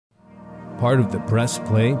part of the Press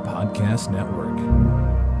Play Podcast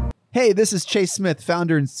Network. Hey, this is Chase Smith,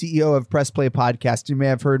 founder and CEO of Press Play Podcast. You may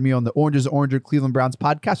have heard me on the Orange is Oranger Cleveland Browns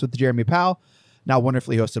podcast with Jeremy Powell, now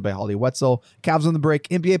wonderfully hosted by Holly Wetzel, Cavs on the Break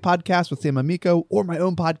NBA podcast with Sam Amico, or my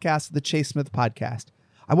own podcast, the Chase Smith Podcast.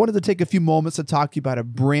 I wanted to take a few moments to talk to you about a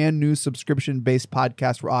brand new subscription-based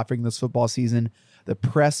podcast we're offering this football season, the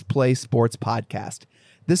Press Play Sports Podcast.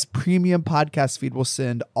 This premium podcast feed will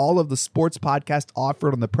send all of the sports podcasts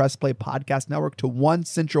offered on the Press Play Podcast Network to one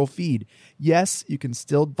central feed. Yes, you can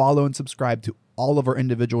still follow and subscribe to all of our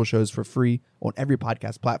individual shows for free on every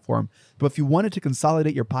podcast platform. But if you wanted to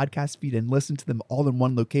consolidate your podcast feed and listen to them all in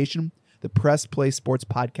one location, the Press Play Sports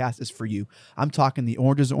Podcast is for you. I'm talking the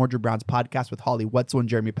Oranges and Oranger Browns podcast with Holly Wetzel and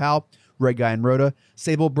Jeremy Powell, Red Guy and Rhoda,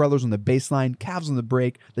 Sable Brothers on the Baseline, Cavs on the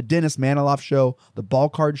Break, the Dennis Maniloff Show, the Ball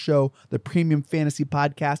Card Show, the Premium Fantasy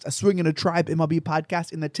Podcast, a Swing in a Tribe MLB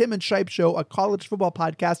podcast, and the Tim and Shipe Show, a college football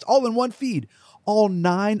podcast, all in one feed. All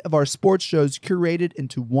 9 of our sports shows curated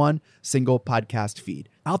into one single podcast feed.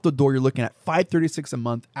 Out the door, you're looking at $5.36 a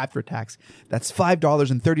month after tax. That's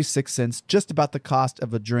 $5.36, just about the cost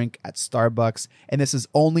of a drink at Starbucks. And this is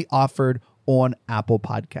only offered on Apple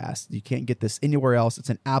Podcasts. You can't get this anywhere else. It's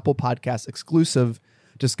an Apple Podcast exclusive.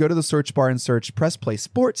 Just go to the search bar and search Press Play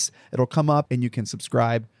Sports. It'll come up and you can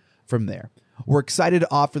subscribe from there. We're excited to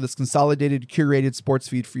offer this consolidated, curated sports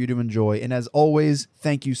feed for you to enjoy. And as always,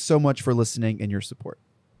 thank you so much for listening and your support.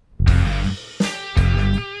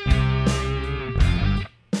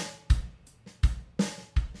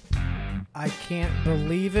 I can't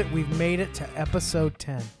believe it. We've made it to episode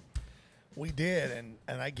 10. We did,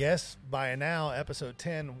 and I guess by now, episode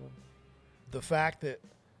 10, the fact that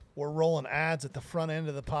we're rolling ads at the front end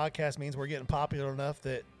of the podcast means we're getting popular enough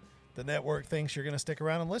that the network thinks you're going to stick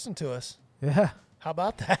around and listen to us. Yeah. How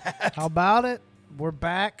about that? How about it? We're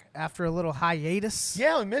back after a little hiatus.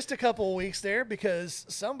 Yeah, we missed a couple of weeks there because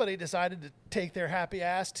somebody decided to take their happy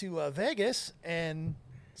ass to Vegas and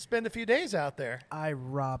spend a few days out there. I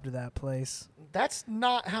robbed that place. That's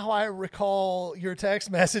not how I recall your text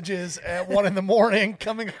messages at 1 a.m.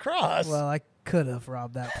 coming across. Well, I could have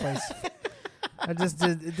robbed that place. I just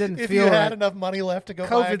did. It didn't if feel you had right. enough money left to go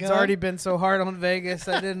buy a COVID's gun. already been so hard on Vegas.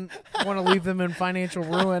 I didn't want to leave them in financial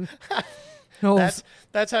ruin. No,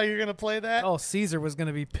 That's how you're going to play that? oh, Caesar was going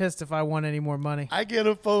to be pissed if I won any more money. I get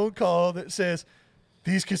a phone call that says,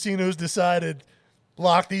 these casinos decided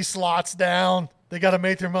lock these slots down. They got to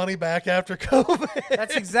make their money back after COVID.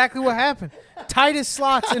 That's exactly what happened. Tightest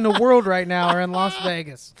slots in the world right now are in Las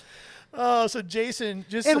Vegas. Oh, so Jason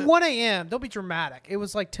just... And 1 a.m. Don't be dramatic. It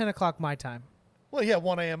was like 10 o'clock my time. Well, yeah,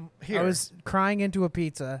 1 a.m. here. I was crying into a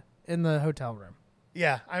pizza in the hotel room.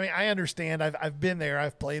 Yeah, I mean, I understand. I've been there.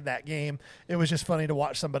 I've played that game. It was just funny to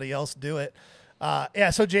watch somebody else do it.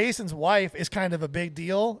 So Jason's wife is kind of a big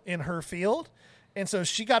deal in her field, and so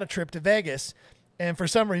she got a trip to Vegas, and for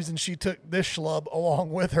some reason she took this schlub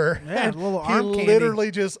along with her. Yeah, and a little he arm candy. Literally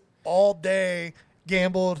just all day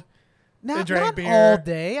gambled and drank Not beer. all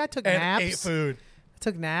day. I took and naps. ate food. I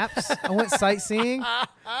took naps. I went sightseeing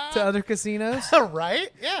to other casinos.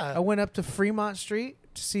 Right? Yeah. I went up to Fremont Street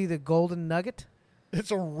to see the Golden Nugget. It's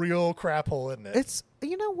a real crap hole, isn't it? It's,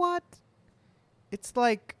 you know what? It's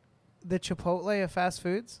like the Chipotle of fast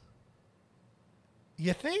foods.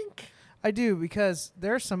 You think? I do, because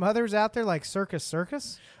there are some others out there like Circus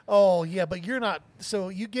Circus. Oh, yeah, but you're not. So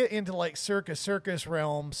you get into like circus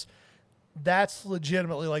realms. That's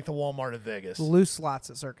legitimately like the Walmart of Vegas. Loose slots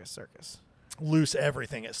at Circus Circus. Loose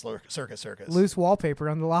everything at Circus. Loose wallpaper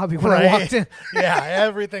on the lobby when I walked in. Yeah,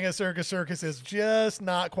 everything at Circus is just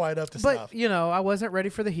not quite up to snuff. But, you know, I wasn't ready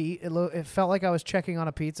for the heat. It felt like I was checking on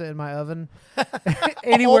a pizza in my oven.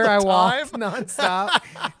 Anywhere I walked, nonstop.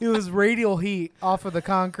 It was radial heat off of the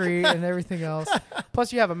concrete and everything else.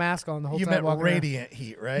 Plus, you have a mask on the whole You time. meant radiant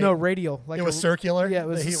heat, right? No, radial. Like it was circular? Yeah, it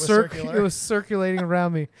was, the heat was circular? It was circulating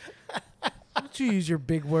around me. Don't you use your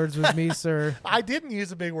big words with me, sir. I didn't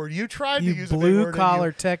use a big word. You tried You to use a big word.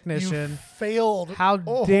 blue-collar technician. You failed. How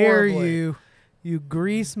dare horribly. you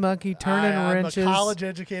grease monkey turning wrenches. I'm a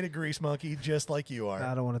college-educated grease monkey just like you are.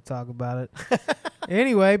 I don't want to talk about it.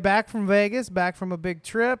 Anyway, back from Vegas, back from a big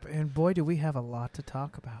trip, and boy, do we have a lot to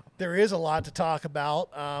talk about. There is a lot to talk about.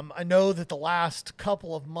 I know that the last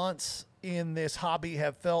couple of months in this hobby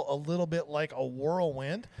have felt a little bit like a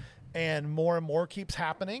whirlwind, and more keeps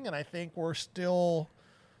happening, and I think we're still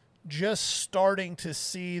just starting to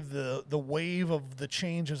see the wave of the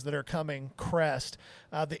changes that are coming crest.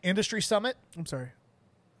 The industry summit. I'm sorry.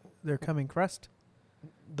 They're coming crest?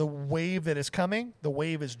 The wave that is coming, the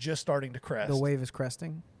wave is just starting to crest. The wave is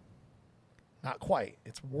cresting? Not quite.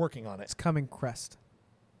 It's working on it. It's coming crest.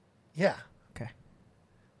 Yeah. Okay.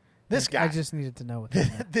 This guy. I just needed to know what that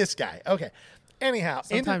meant. This guy. Okay. Anyhow,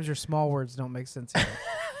 Sometimes your small words don't make sense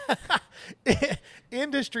either.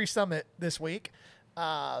 Industry Summit this week.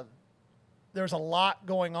 There's a lot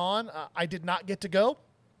going on. I did not get to go,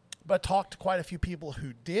 but talked to quite a few people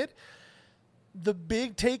who did. The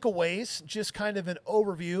big takeaways, just kind of an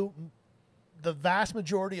overview. The vast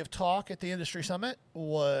majority of talk at the Industry Summit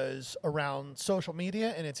was around social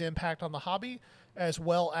media and its impact on the hobby, as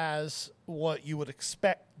well as what you would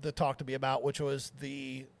expect the talk to be about, which was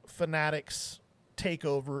the Fanatics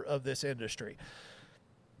takeover of this industry.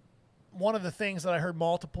 One of the things that I heard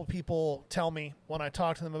multiple people tell me when I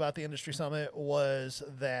talked to them about the Industry Summit was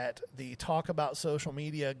that the talk about social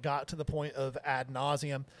media got to the point of ad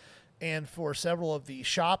nauseum. And for several of the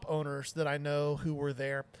shop owners that I know who were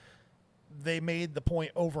there, they made the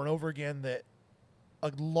point over and over again that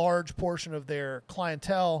a large portion of their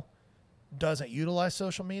clientele doesn't utilize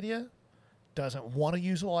social media, doesn't want to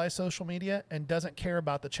utilize social media, and doesn't care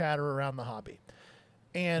about the chatter around the hobby.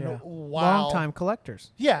 And while long-time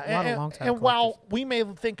collectors. Yeah, a lot of long-time and while collectors. we may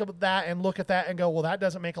think of that and look at that and go, well, that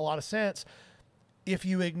doesn't make a lot of sense. If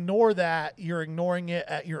you ignore that, you're ignoring it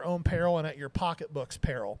at your own peril and at your pocketbook's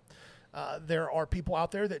peril. There are people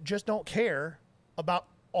out there that just don't care about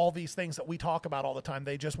all these things that we talk about all the time.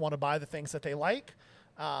 They just want to buy the things that they like.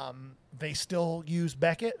 They still use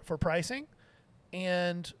Beckett for pricing.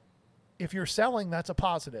 And if you're selling, that's a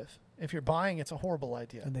positive. If you're buying, it's a horrible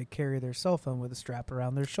idea. And they carry their cell phone with a strap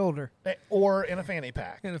around their shoulder. Or in a fanny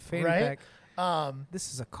pack. In a fanny right? pack.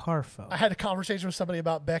 This is a car phone. I had a conversation with somebody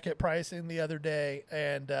about Beckett pricing the other day,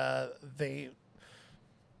 and they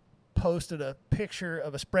posted a picture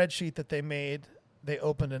of a spreadsheet that they made. They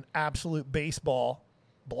opened an absolute baseball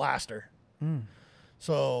blaster.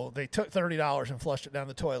 So they took $30 and flushed it down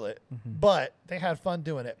the toilet, but they had fun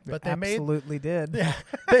doing it. But they absolutely did.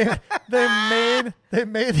 Yeah, they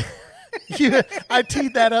made. I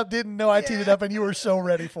teed that up. Didn't know I teed it up, and you were so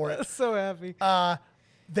ready for it. So happy.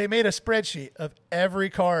 They made a spreadsheet of every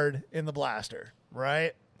card in the blaster,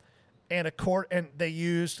 right? And and they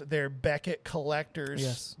used their Beckett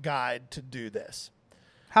Collector's Guide to do this.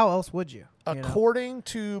 How else would you? According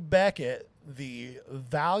to Beckett, the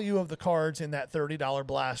value of the cards in that $30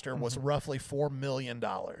 blaster was roughly $4 million.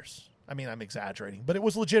 I mean, I'm exaggerating, but it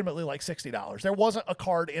was legitimately like $60. There wasn't a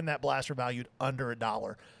card in that blaster valued under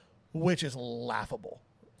 $1, which is laughable.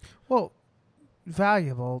 Well,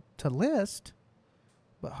 valuable to list,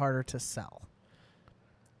 but harder to sell.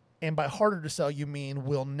 And by harder to sell, you mean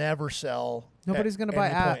will never sell. Nobody's going to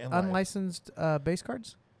buy unlicensed base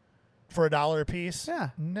cards? For $1 a piece? Yeah.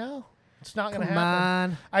 No, it's not going to Come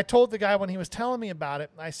happen. on. I told the guy when he was telling me about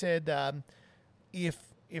it, I said, if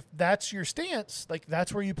that's your stance, like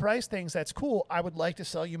that's where you price things, that's cool. I would like to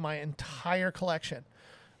sell you my entire collection.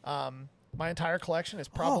 My entire collection is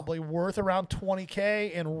probably worth around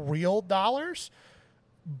 $20K in real dollars,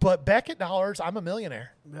 but Beckett dollars, I'm a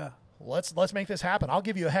millionaire. Yeah. Let's make this happen. I'll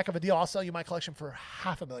give you a heck of a deal. I'll sell you my collection for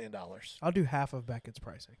 $500,000 I'll do half of Beckett's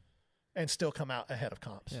pricing. and still come out ahead of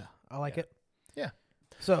comps. Yeah. I like it. Yeah.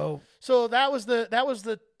 So that was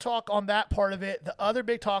the talk on that part of it. The other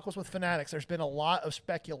big talk was with Fanatics. There's been a lot of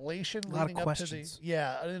speculation leading up questions. to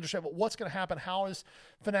I understand. But what's going to happen? How is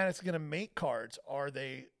Fanatics going to make cards?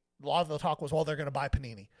 A lot of the talk was, well, they're going to buy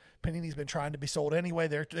Panini. Panini's been trying to be sold anyway.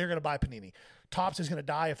 They're going to buy Panini. Topps is going to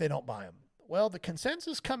die if they don't buy them. Well, the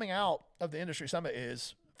consensus coming out of the Industry Summit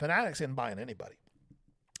is Fanatics isn't buying anybody.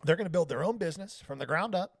 They're going to build their own business from the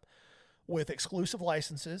ground up with exclusive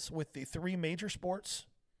licenses with the 3 major sports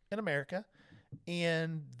in America,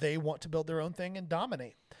 and they want to build their own thing and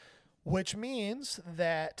dominate, which means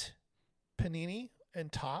that Panini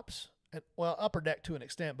and Topps, Upper Deck to an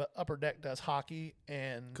extent, but Upper Deck does hockey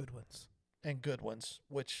and good ones. And good ones,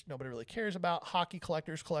 which nobody really cares about. Hockey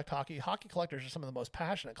collectors collect hockey. Hockey collectors are some of the most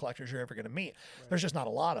passionate collectors you're ever going to meet. Right. There's just not a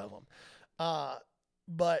lot of them.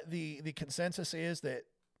 But the consensus is that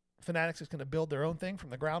Fanatics is going to build their own thing from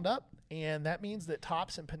the ground up, and that means that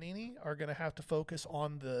Topps and Panini are going to have to focus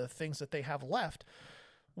on the things that they have left,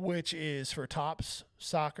 which is for Topps,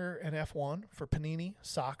 soccer and F1, for Panini,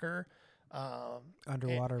 soccer,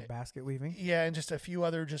 underwater basket weaving. Yeah, and just a few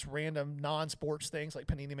other just random non-sports things, like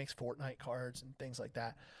Panini makes Fortnite cards and things like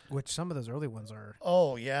that. Which some of those early ones are.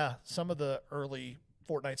 Oh, yeah. Some of the early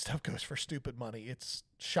Fortnite stuff goes for stupid money. It's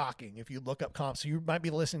shocking if you look up comps. So you might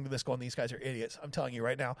be listening to this going, these guys are idiots. I'm telling you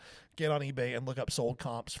right now, get on eBay and look up sold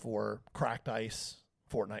comps for cracked ice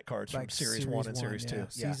Fortnite cards like from Series 1 and Series 2. Yeah.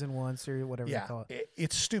 Season 1, Series, whatever you call it.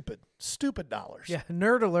 It's stupid. Stupid dollars. Yeah,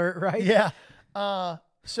 nerd alert, right? Yeah.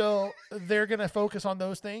 So they're going to focus on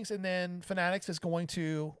those things, and then Fanatics is going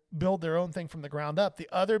to build their own thing from the ground up. The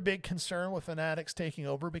other big concern with Fanatics taking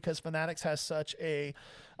over, because Fanatics has such a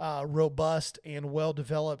robust and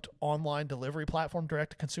well-developed online delivery platform,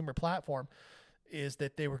 direct-to-consumer platform, is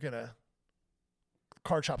that they were going to –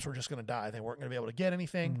 card shops were just going to die. They weren't going to be able to get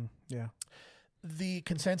anything. Yeah. The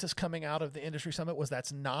consensus coming out of the industry summit was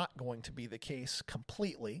that's not going to be the case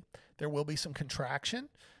completely. There will be some contraction.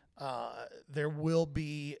 There will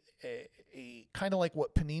be a kind of like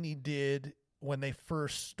what Panini did when they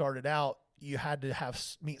first started out. You had to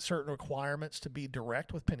meet certain requirements to be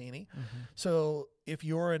direct with Panini. So if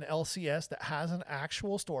you're an LCS that has an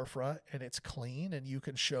actual storefront and it's clean and you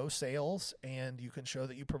can show sales and you can show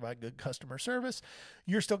that you provide good customer service,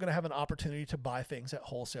 you're still going to have an opportunity to buy things at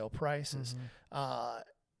wholesale prices.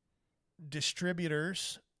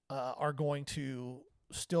 Distributors are going to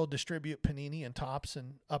still distribute Panini and Topps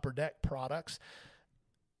and Upper Deck products.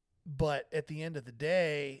 But at the end of the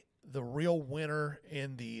day, the real winner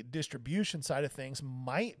in the distribution side of things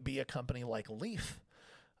might be a company like Leaf,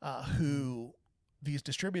 who these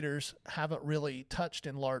distributors haven't really touched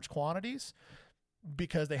in large quantities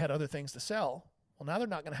because they had other things to sell. Well, now they're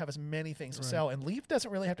not going to have as many things to sell, and Leaf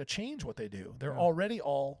doesn't really have to change what they do. They're already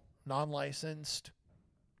all non-licensed,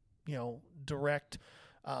 direct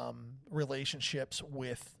relationships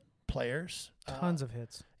with players. Tons of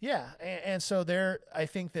hits. Yeah. And so I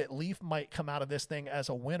think that Leaf might come out of this thing as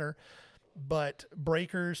a winner, but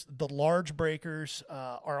breakers, the large breakers,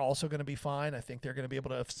 are also going to be fine. I think they're going to be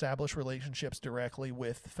able to establish relationships directly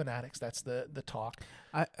with Fanatics. That's the talk.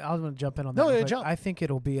 I was going to jump in on that. No, jump. I think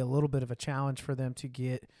it'll be a little bit of a challenge for them to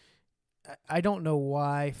get. I don't know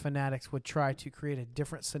why Fanatics would try to create a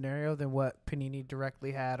different scenario than what Panini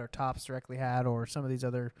directly had or Topps directly had or some of these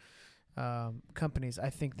other companies.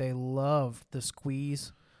 I think they love the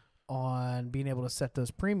squeeze on being able to set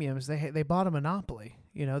those premiums. They bought a monopoly.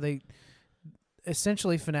 They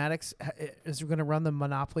essentially Fanatics is going to run the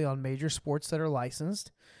monopoly on major sports that are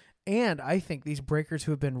licensed, and I think these breakers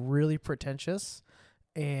who have been really pretentious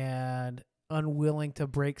and unwilling to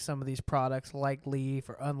break some of these products like Leaf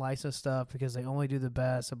or unlicensed stuff because they only do the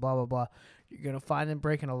best and blah blah blah. You're gonna find them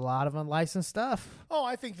breaking a lot of unlicensed stuff. Oh,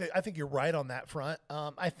 I think you're right on that front.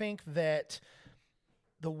 I think that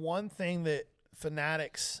the one thing that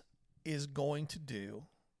Fanatics is going to do,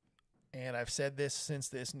 and I've said this since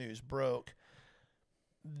this news broke,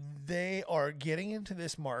 they are getting into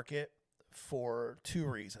this market for two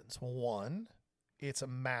reasons. One, it's a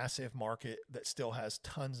massive market that still has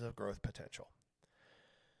tons of growth potential.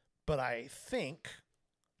 But I think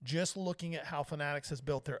just looking at how Fanatics has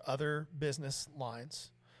built their other business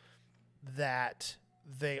lines, that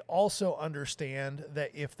they also understand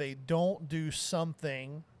that if they don't do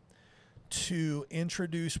something to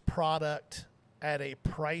introduce product at a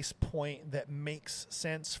price point that makes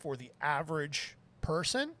sense for the average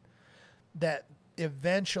person, that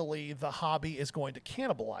eventually the hobby is going to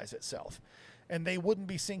cannibalize itself. And they wouldn't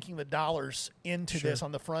be sinking the dollars into this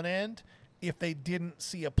on the front end if they didn't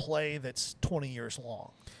see a play that's 20 years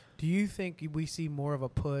long. Do you think we see more of a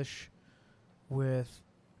push with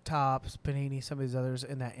Topps, Panini, some of these others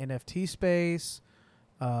in that NFT space?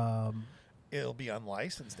 It'll be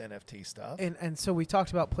unlicensed NFT stuff. And so we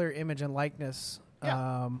talked about player image and likeness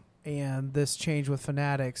and this change with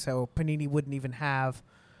Fanatics. So Panini wouldn't even have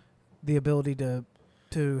the ability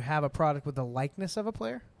to have a product with the likeness of a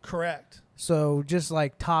player? Correct. So just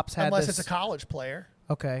like Topps had Unless it's a college player.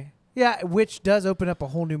 Okay. Yeah, which does open up a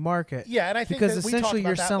whole new market. Yeah, and I think because that we essentially talked about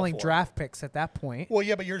you're that selling before. draft picks at that point. Well,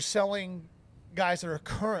 yeah, but you're selling guys that are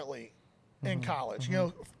currently in college.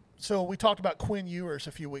 So we talked about Quinn Ewers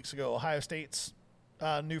a few weeks ago, Ohio State's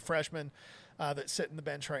new freshman that's sitting the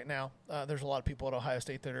bench right now. There's a lot of people at Ohio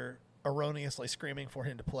State that are erroneously screaming for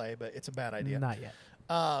him to play, but it's a bad idea. Not yet.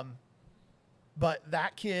 But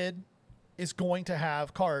that kid is going to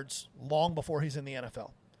have cards long before he's in the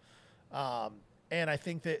NFL. And I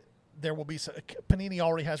think that there will be Panini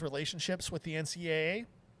already has relationships with the NCAA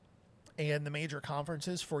and the major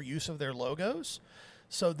conferences for use of their logos.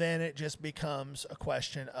 So then it just becomes a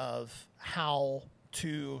question of how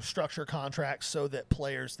to structure contracts so that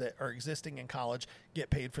players that are existing in college get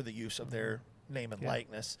paid for the use of their name and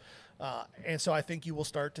likeness. And so I think you will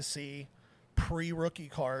start to see pre-rookie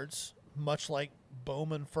cards, much like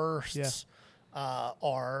Bowman Firsts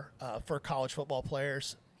are for college football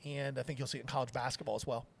players. And I think you'll see it in college basketball as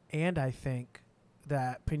well. And I think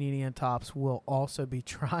that Panini and Topps will also be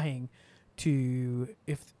trying to,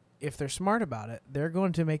 if they're smart about it, they're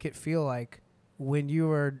going to make it feel like when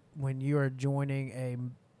you are joining a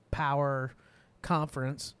Power 5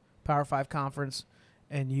 conference,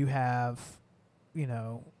 and you have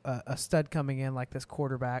a stud coming in like this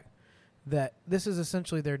quarterback, that this is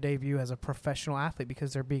essentially their debut as a professional athlete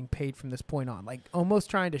because they're being paid from this point on, like almost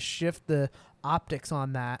trying to shift the optics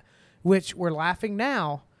on that, which we're laughing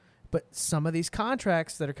now, but some of these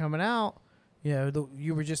contracts that are coming out,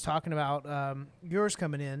 you were just talking about yours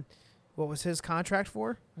coming in. What was his contract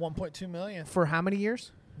for? $1.2 million. For how many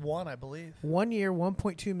years? One, I believe. 1 year,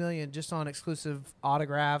 $1.2 million just on exclusive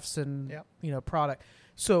autographs and Yep. product.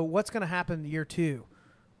 So what's going to happen in year 2?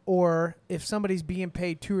 Or if somebody's being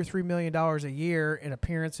paid $2 or $3 million a year in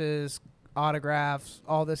appearances, autographs,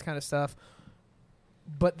 all this kind of stuff,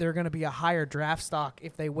 but they're going to be a higher draft stock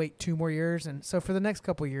if they wait 2 more years. And so for the next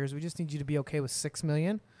couple of years, we just need you to be okay with $6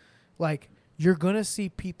 million. Like, you're going to see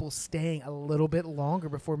people staying a little bit longer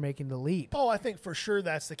before making the leap. Oh, I think for sure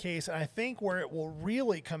that's the case. And I think where it will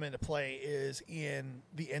really come into play is in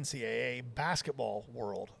the NCAA basketball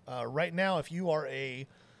world. Right now, if you are a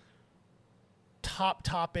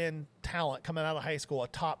top end talent coming out of high school, a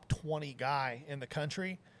top 20 guy in the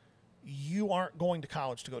country, you aren't going to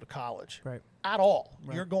college to go to college. Right. At all.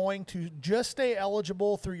 Right. You're going to just stay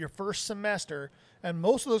eligible through your first semester. And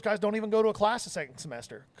most of those guys don't even go to a class the second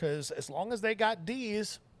semester because as long as they got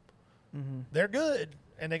D's, they're good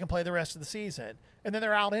and they can play the rest of the season. And then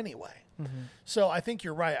they're out anyway. So I think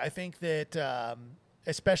you're right. I think that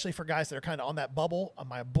especially for guys that are kind of on that bubble,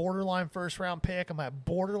 am I a borderline first-round pick? Am I a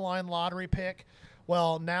borderline lottery pick?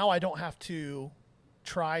 Well, now I don't have to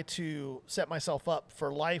try to set myself up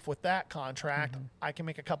for life with that contract. I can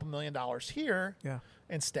make a couple $1 million here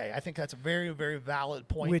and stay. I think that's a very, very valid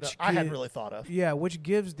point that I hadn't really thought of. Yeah, which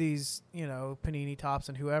gives these, Panini Tops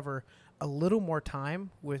and whoever a little more time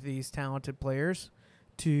with these talented players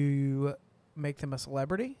to make them a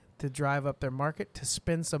celebrity, to drive up their market, to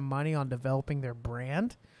spend some money on developing their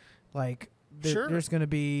brand. Like, there's going to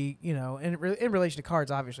be, in relation to cards,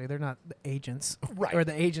 obviously, they're not the agents or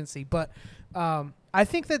the agency. But I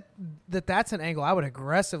think that's an angle I would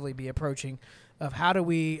aggressively be approaching of how do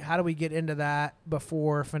we get into that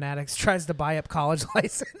before Fanatics tries to buy up college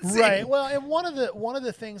licensing. Right. Well, and one of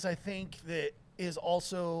the things I think that is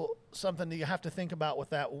also something that you have to think about with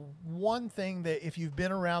that, one thing that if you've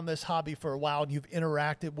been around this hobby for a while and you've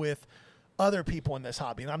interacted with other people in this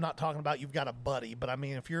hobby, and I'm not talking about you've got a buddy, but I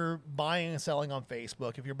mean if you're buying and selling on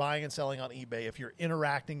Facebook, if you're buying and selling on eBay, if you're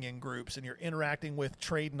interacting in groups and you're interacting with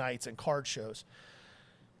trade nights and card shows,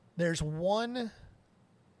 there's one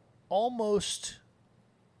almost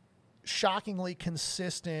shockingly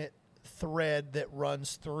consistent thread that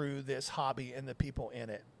runs through this hobby and the people in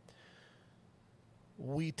it.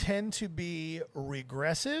 We tend to be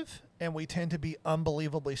regressive and we tend to be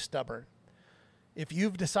unbelievably stubborn. If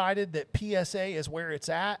you've decided that PSA is where it's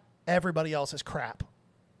at, everybody else is crap.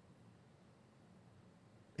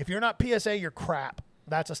 If you're not PSA, you're crap.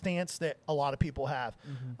 That's a stance that a lot of people have.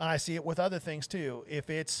 And I see it with other things too. If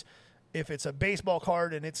it's a baseball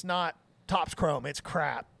card and it's not Topps Chrome, it's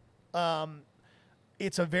crap.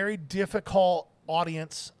 It's a very difficult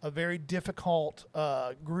audience, a very difficult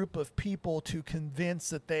group of people to convince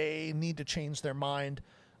that they need to change their mind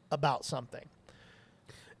about something.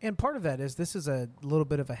 And part of that is this is a little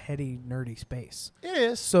bit of a heady, nerdy space. It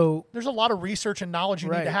is. So there's a lot of research and knowledge you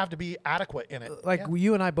need to be adequate in it. Like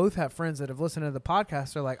you and I both have friends that have listened to the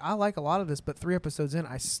podcast. They're like, I like a lot of this, but 3 episodes in,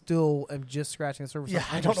 I still am just scratching the surface. Yeah,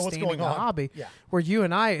 I don't know what's going on. Hobby. Yeah. Where you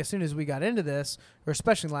and I, as soon as we got into this, or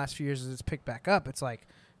especially in the last few years as it's picked back up, it's like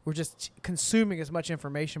we're just consuming as much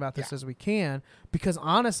information about this as we can. Because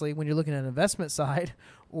honestly, when you're looking at an investment side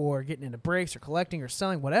or getting into breaks or collecting or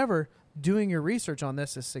selling, whatever, doing your research on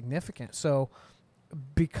this is significant. So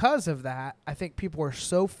because of that, I think people are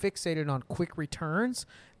so fixated on quick returns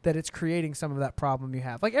that it's creating some of that problem you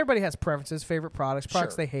have. Like everybody has preferences, favorite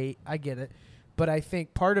products they hate. I get it. But I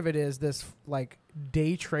think part of it is this like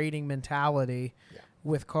day trading mentality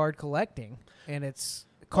with card collecting, and it's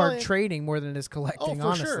card trading more than it is collecting,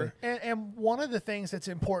 honestly. Sure. And one of the things that's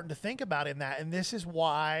important to think about in that, and this is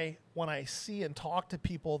why when I see and talk to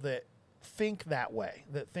people that think that way,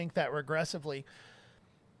 that think that regressively,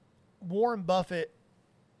 Warren Buffett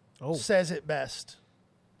says it best.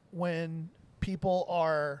 When people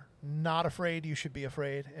are not afraid, you should be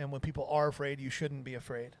afraid. And when people are afraid, you shouldn't be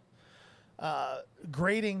afraid.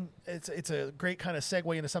 Grading, it's a great kind of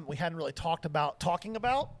segue into something we hadn't really talking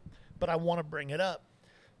about, but I want to bring it up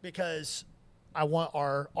because I want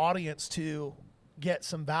our audience to get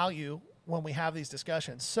some value when we have these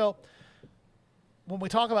discussions. So when we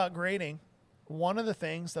talk about grading, one of the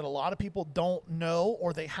things that a lot of people don't know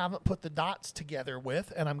or they haven't put the dots together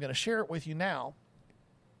with, and I'm going to share it with you now,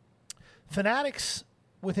 Fanatics,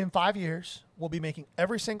 within 5 years, will be making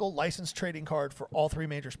every single licensed trading card for all 3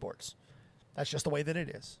 major sports. That's just the way that it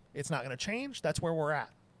is. It's not going to change. That's where we're at.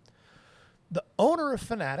 The owner of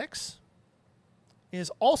Fanatics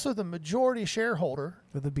is also the majority shareholder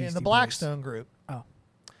With the in Beastie the Blackstone Group. Oh.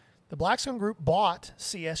 The Blackstone Group bought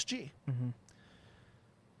CSG. Mm-hmm.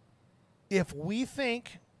 If we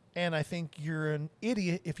think, and I think you're an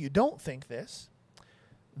idiot if you don't think this,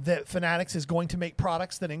 that Fanatics is going to make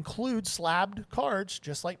products that include slabbed cards,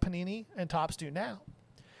 just like Panini and Topps do now.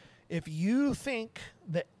 If you think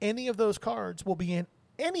that any of those cards will be in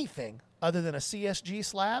anything other than a CSG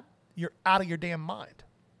slab, you're out of your damn mind.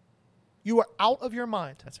 You are out of your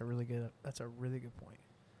mind. That's a really good point.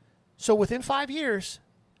 So within 5 years,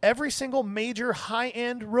 every single major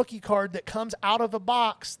high-end rookie card that comes out of a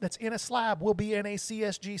box that's in a slab will be in a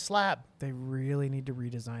CSG slab. They really need to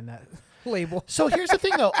redesign that label. So here's the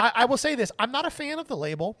thing, though. I will say this. I'm not a fan of the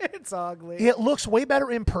label. It's ugly. It looks way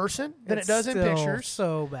better in person than it does in still pictures.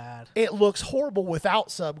 So bad. It looks horrible without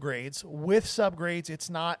subgrades. With subgrades, it's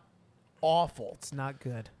not awful. It's not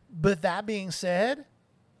good. But that being said,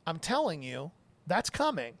 I'm telling you, that's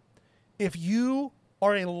coming. If you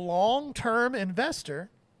are a long-term investor,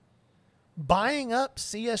 buying up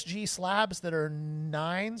CSG slabs that are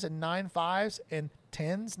 9s and 9.5s and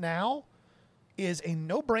 10s now is a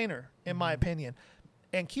no-brainer, in my opinion.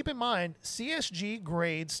 And keep in mind, CSG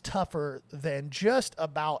grades tougher than just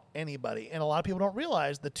about anybody. And a lot of people don't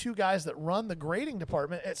realize the two guys that run the grading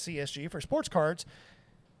department at CSG for sports cards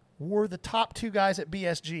were the top two guys at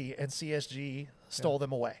BSG, and CSG stole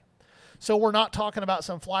them away. So we're not talking about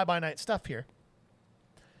some fly-by-night stuff here.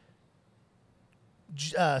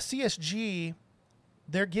 CSG,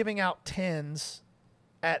 they're giving out 10s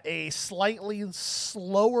at a slightly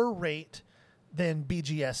slower rate than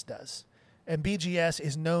BGS does. And BGS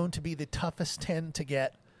is known to be the toughest 10 to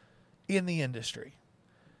get in the industry.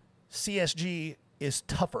 CSG is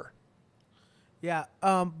tougher. Yeah,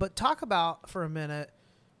 but talk about for a minute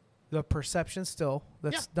the perception still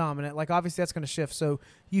that's dominant. Like, obviously, that's going to shift. So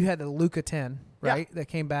you had the Luka 10, right, that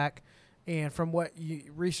came back. And from what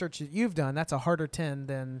research that you've done, that's a harder 10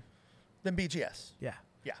 than BGS. Yeah.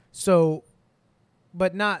 Yeah. So,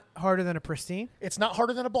 but not harder than a Pristine? It's not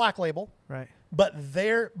harder than a black label. Right. But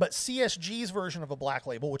CSG's version of a black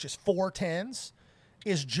label, which is 4 10s,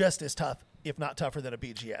 is just as tough, if not tougher than a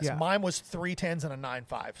BGS. Yeah. Mine was 3 10s and a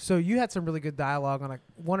 9.5. So you had some really good dialogue on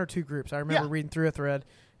one or two groups. I remember reading through a thread,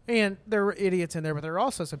 and there were idiots in there, but there were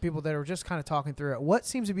also some people that were just kind of talking through it. What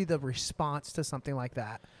seems to be the response to something like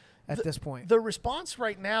that at this point? The response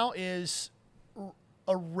right now is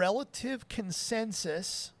a relative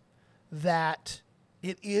consensus that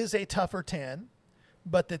it is a tougher 10,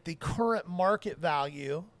 but that the current market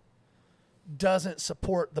value doesn't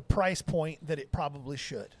support the price point that it probably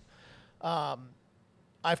should.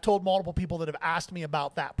 I've told multiple people that have asked me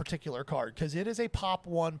about that particular card because it is a pop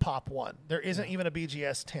one. There isn't even a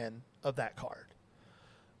BGS 10 of that card.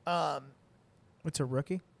 It's a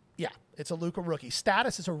rookie? Yeah, it's a Luka rookie.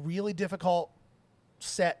 Status is a really difficult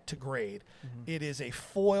set to grade. Mm-hmm. It is a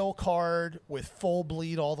foil card with full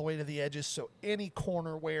bleed all the way to the edges, so any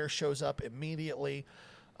corner wear shows up immediately.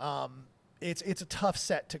 It's a tough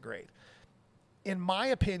set to grade. In my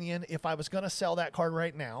opinion, if I was going to sell that card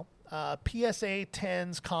right now, PSA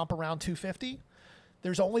 10s comp around 250.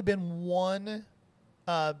 There's only been one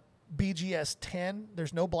BGS 10.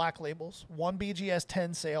 There's no black labels. One BGS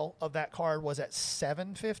 10 sale of that card was at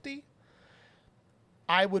 750.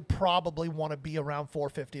 I would probably want to be around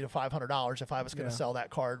 $450 to $500 if I was going to sell that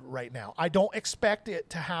card right now. I don't expect it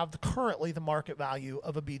to have currently the market value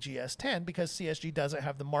of a BGS 10 because CSG doesn't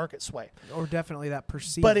have the market sway. Or definitely that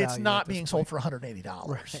perceived But it's value not at this being point. sold for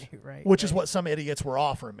 $180, Right, which is what some idiots were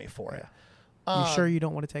offering me for it. You sure you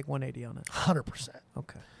don't want to take 180 on it? 100%.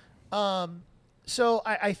 Okay. So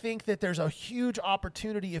I think that there's a huge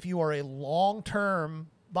opportunity if you are a long-term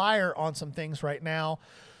buyer on some things right now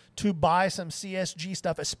to buy some CSG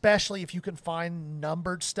stuff, especially if you can find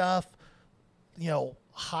numbered stuff,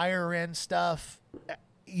 higher end stuff.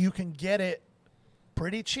 You can get it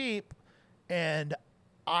pretty cheap, and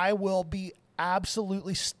I will be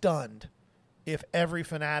absolutely stunned if every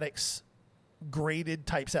Fanatics graded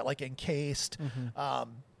type set, like encased,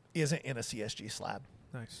 isn't in a CSG slab.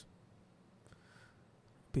 Nice.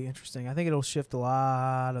 Be interesting. I think it'll shift a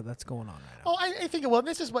lot of that's going on right now. Oh, I think it will. And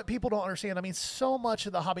this is what people don't understand. I mean, so much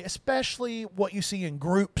of the hobby, especially what you see in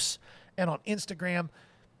groups and on Instagram,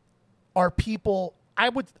 are people, I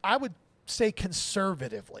would say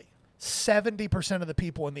conservatively, 70% of the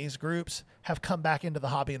people in these groups have come back into the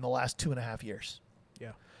hobby in the last 2.5 years.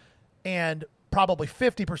 Yeah. And probably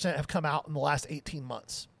 50% have come out in the last 18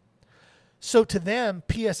 months. So to them,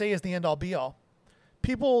 PSA is the end-all be-all.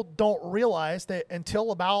 People don't realize that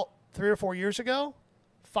until about 3 or 4 years ago,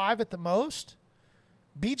 5 at the most,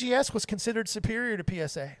 BGS was considered superior to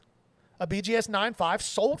PSA. A BGS 9.5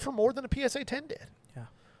 sold for more than a PSA 10 did. Yeah.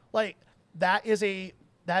 Like that is a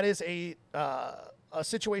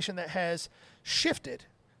situation that has shifted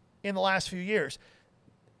in the last few years.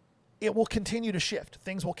 It will continue to shift.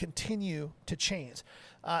 Things will continue to change.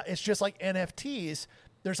 It's just like NFTs.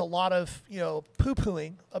 There's a lot of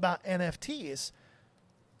poo-pooing about NFTs.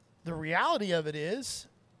 The reality of it is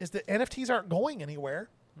that NFTs aren't going anywhere.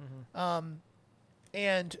 Mm-hmm.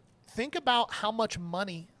 And think about how much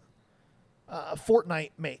money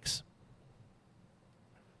Fortnite makes.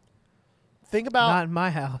 Think about not in my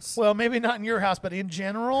house. Well, maybe not in your house, but in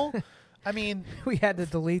general, I mean, we had to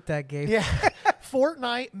delete that game. Yeah,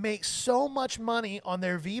 Fortnite makes so much money on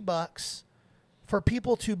their V-Bucks for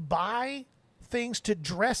people to buy things to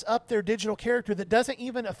dress up their digital character that doesn't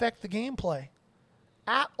even affect the gameplay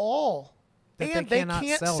at all. And they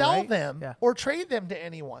can't sell right? them or trade them to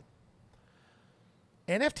anyone.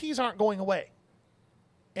 NFTs aren't going away.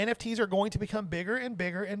 NFTs are going to become bigger and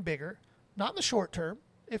bigger and bigger, not in the short term.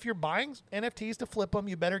 If you're buying NFTs to flip them,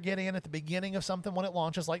 you better get in at the beginning of something when it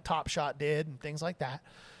launches, like Top Shot did and things like that.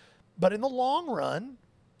 But in the long run,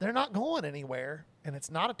 they're not going anywhere, and it's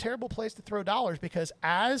not a terrible place to throw dollars, because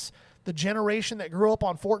as the generation that grew up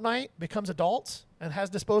on Fortnite becomes adults and has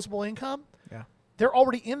disposable income, they're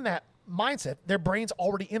already in that mindset. Their brain's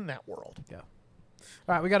already in that world. Yeah. All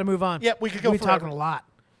right, we got to move on. Yep, we could go We're forever. talking a lot.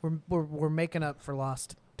 We're making up for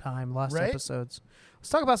lost time, lost Right? episodes. Let's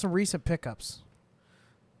talk about some recent pickups.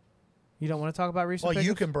 You don't want to talk about recent Well, pickups?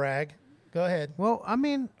 you can brag. Go ahead. Well, I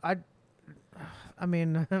mean, I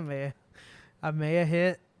may have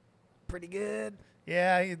hit pretty good.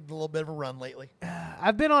 Yeah, you had a little bit of a run lately.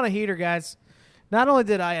 I've been on a heater, guys. Not only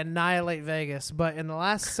did I annihilate Vegas, but in the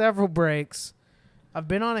last several breaks, I've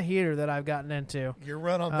been on a heater that I've gotten into. Your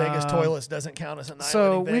run on Vegas toilets doesn't count as annihilating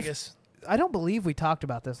So Vegas. I don't believe we talked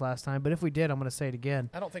about this last time, but if we did, I'm going to say it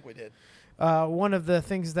again. I don't think we did. One of the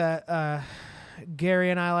things that Gary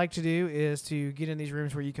and I like to do is to get in these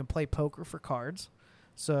rooms where you can play poker for cards.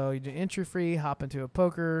 So you do entry free, hop into a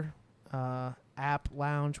poker app,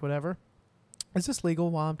 lounge, whatever. Is this legal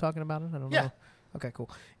while I'm talking about it? I don't know. Okay, cool.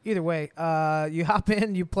 Either way, you hop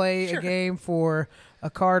in, you play a game for a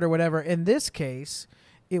card or whatever. In this case,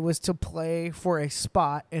 it was to play for a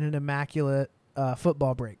spot in an immaculate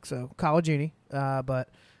football break. So college uni, but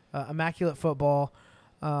immaculate football.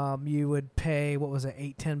 You would pay, what was it,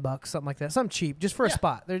 $8-10, something like that, something cheap, just for a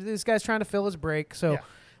spot. This guy's trying to fill his break, so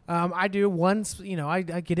I do one. I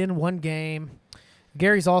get in one game.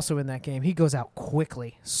 Gary's also in that game. He goes out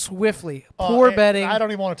quickly, swiftly. Poor betting. I don't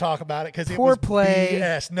even want to talk about it because it poor was play.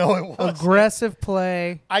 BS. No, it was aggressive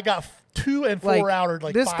play. I got 2 and 4 outed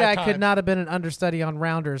like this 5 guy times. could not have been an understudy on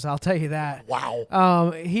Rounders. I'll tell you that.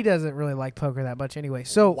 Wow. He doesn't really like poker that much anyway.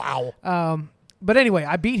 So wow. But anyway,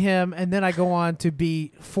 I beat him, and then I go on to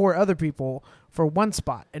beat 4 other people for one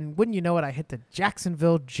spot. And wouldn't you know it, I hit the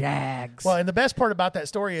Jacksonville Jags. Well, and the best part about that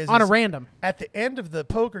story is on a random. At the end of the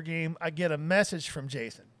poker game, I get a message from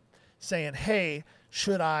Jason saying, "Hey,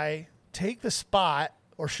 should I take the spot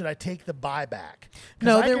or should I take the buyback?"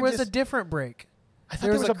 No, there was a different break. I thought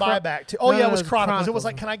there was a buyback too. Oh, No, yeah, it no, was it was Chronicles. It was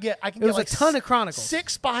Chronicles. like, I can It was get like a ton of Chronicles.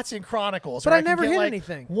 6 spots in Chronicles. But or I can never get hit like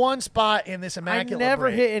anything. 1 spot in this Immaculate I never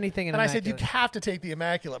break. hit anything in And I said, you Immaculate. have to take the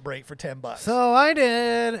Immaculate break for $10. So I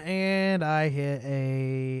did, and I hit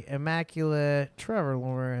a Immaculate Trevor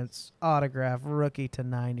Lawrence autograph rookie to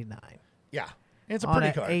 99. Yeah. And it's a on pretty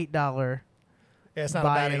an card. $8. Yeah, it's not a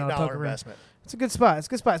bad buy-in on a $8 poker room. investment. It's a good spot. It's a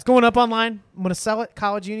good spot. It's going up online. I'm going to sell it.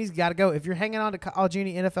 College Unis, got to go. If you're hanging on to College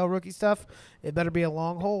Uni NFL rookie stuff, it better be a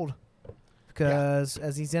long hold. Because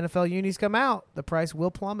as these NFL unis come out, the price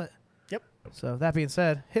will plummet. Yep. So that being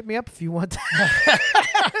said, hit me up if you want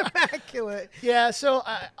Immaculate. Yeah, so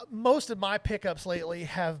most of my pickups lately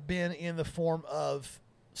have been in the form of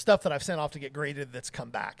stuff that I've sent off to get graded that's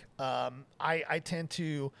come back. I tend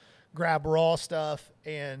to grab raw stuff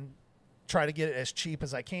and try to get it as cheap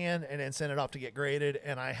as I can and then send it off to get graded.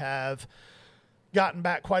 And I have gotten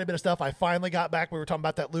back quite a bit of stuff. I finally got back. We were talking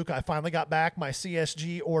about that, Luke. I finally got back my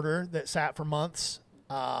CSG order that sat for months.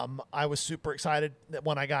 I was super excited that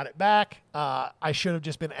when I got it back. I should have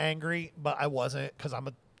just been angry, but I wasn't because I'm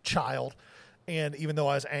a child. And even though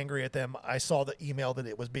I was angry at them, I saw the email that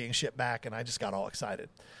it was being shipped back, and I just got all excited.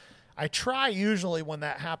 I try usually when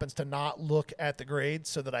that happens to not look at the grades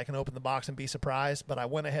so that I can open the box and be surprised, but I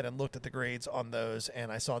went ahead and looked at the grades on those,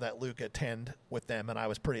 and I saw that Luke at 10 with them, and I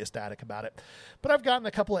was pretty ecstatic about it. But I've gotten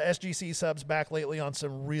a couple of SGC subs back lately on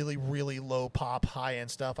some really, really low pop, high-end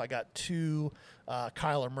stuff. I got 2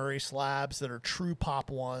 Kyler Murray slabs that are true pop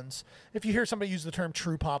ones. If you hear somebody use the term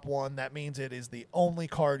true pop one, that means it is the only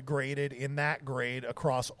card graded in that grade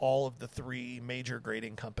across all of the 3 major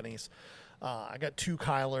grading companies. I got 2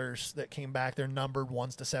 Kylers that came back. They're numbered,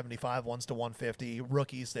 one's to 75, one's to 150.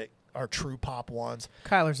 Rookies that are true pop ones.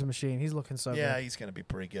 Kyler's a machine. He's looking so Yeah, good. he's going to be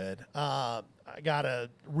pretty good. I got a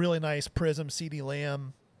really nice Prism CD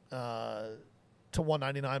Lamb to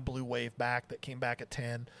 199 Blue Wave back that came back at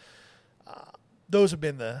 10. Those have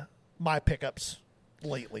been my pickups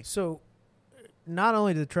lately. So not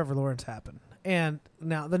only did Trevor Lawrence happen, and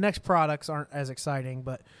now the next products aren't as exciting,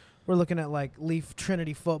 but we're looking at like Leaf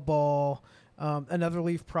Trinity Football, another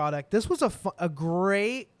Leaf product. This was a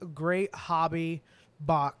great hobby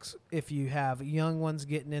box if you have young ones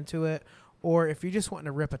getting into it, or if you're just wanting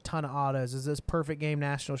to rip a ton of autos. Is this Perfect Game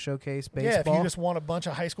National Showcase Baseball? Yeah, if you just want a bunch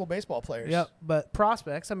of high school baseball players. Yep, but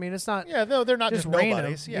prospects, I mean, it's not. Yeah, no, they're not just random,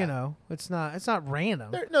 nobodies. Yeah. You know, it's not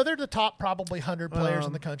random. They're the top probably 100 players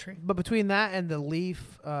in the country. But between that and the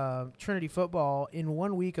Leaf Trinity Football, in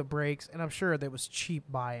 1 week of breaks, and I'm sure there was cheap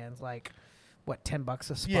buy-ins, like, what, $10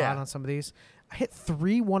 a spot on some of these. I hit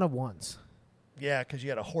 3 1-of-1s. Yeah, because you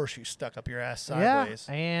had a horseshoe stuck up your ass sideways.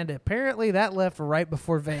 Yeah, and apparently that left right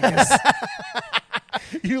before Vegas.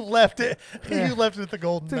 You left it. Yeah. You left it at the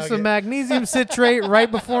Golden Took Nugget. some magnesium citrate right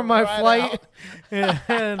before my Right flight,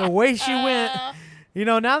 and away she went. You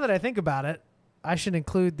know, now that I think about it, I should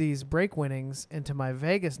include these break winnings into my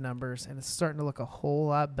Vegas numbers, and it's starting to look a whole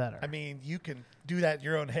lot better. I mean, you can do that in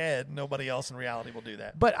your own head. Nobody else in reality will do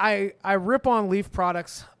that. But I rip on Leaf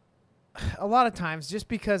products a lot of times just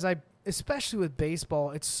because especially with baseball,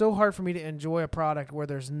 it's so hard for me to enjoy a product where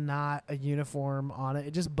there's not a uniform on it.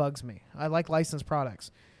 It just bugs me. I like licensed products.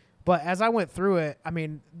 But as I went through it, I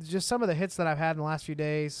mean, just some of the hits that I've had in the last few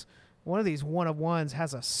days, one of these 1-of-1s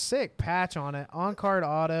has a sick patch on it, on-card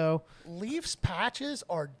auto. Leafs patches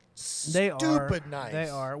are They stupid are. nice. They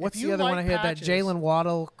are. If What's you the other like one I hit? That patches, Jalen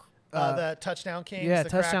Waddle. the Touchdown King. Yeah, the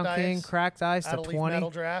Touchdown cracked King, ice cracked ice out to of Leaf 20. Metal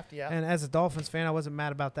Draft. Yeah. And as a Dolphins fan, I wasn't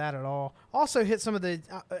mad about that at all. Also hit some of the,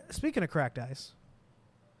 speaking of cracked ice,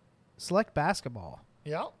 Select Basketball.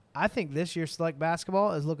 Yeah. I think this year's Select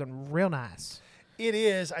Basketball is looking real nice. It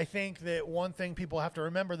is. I think that one thing people have to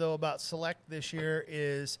remember, though, about Select this year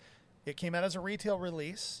is it came out as a retail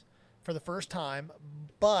release for the first time,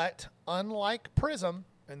 but unlike Prism,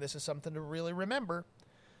 and this is something to really remember,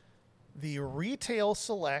 the retail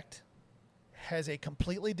Select has a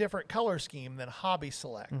completely different color scheme than Hobby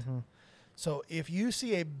Select. Mm-hmm. So if you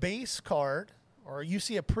see a base card or you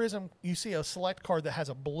see a Prism, you see a Select card that has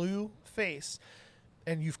a blue face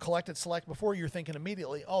and you've collected Select before, you're thinking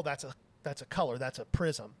immediately, oh, that's a color, that's a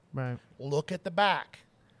Prism. Right. Look at the back.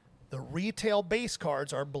 The retail base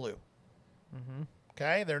cards are blue. Mm-hmm.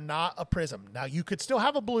 Okay? They're not a Prism. Now, you could still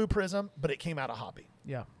have a blue Prism, but it came out of Hobby.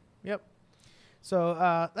 Yeah. Yep. So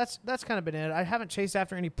that's kind of been it. I haven't chased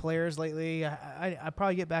after any players lately. I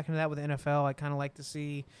probably get back into that with the NFL. I kind of like to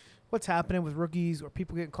see what's happening with rookies or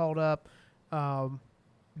people getting called up.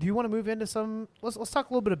 Do you want to move into some? Let's talk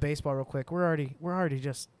a little bit of baseball real quick. We're already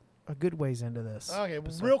just a good ways into this. Okay,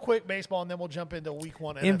 episode. real quick baseball, and then we'll jump into Week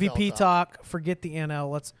 1 NFL MVP talk. Forget the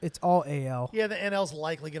NL. It's all AL. Yeah, the NL's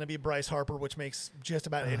likely going to be Bryce Harper, which makes just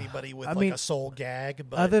about anybody with mean, a soul gag.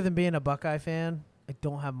 But other than being a Buckeye fan, I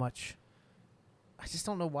don't have much. I just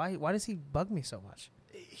don't know why. Why does he bug me so much?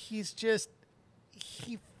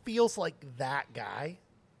 he feels like that guy.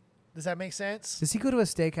 Does that make sense? Does he go to a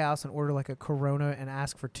steakhouse and order like a Corona and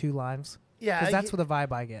ask for 2 limes? Yeah, Because that's what the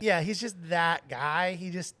vibe I get. Yeah, he's just that guy. He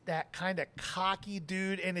just that kind of cocky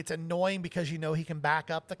dude, and it's annoying because you know he can back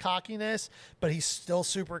up the cockiness, but he's still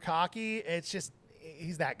super cocky. It's just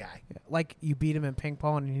he's that guy. Yeah. Like you beat him in ping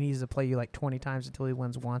pong and he needs to play you like 20 times until he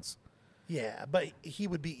wins once. Yeah, but he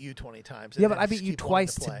would beat you 20 times. Yeah, but I beat you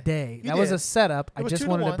twice today. You That was did. a setup. I It was just 2 to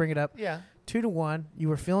wanted to 1. bring it up. Yeah. 2-1. You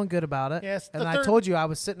were feeling good about it. Yes, And the I third- told you I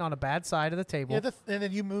was sitting on a bad side of the table. Yeah, and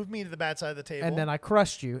then you moved me to the bad side of the table. and then I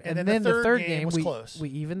crushed you. And And, then then the the third third game game, was we, close. we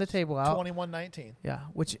evened the table out. 21-19. Yeah,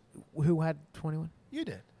 who had 21? You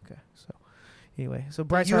did. Okay, so Anyway, so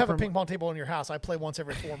Bryce You have Harper, a ping pong table in your house. I play once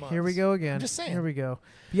every 4 months. Here we go again. I'm just saying. Here we go.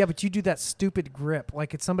 Yeah, but you do that stupid grip.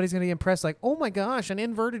 Like, if somebody's going to be impressed, like, oh my gosh, an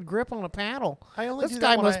inverted grip on a paddle. I only This do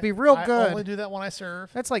guy that when must I- be real I good. only do that when I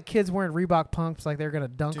serve. That's like kids wearing Reebok pumps like they're going to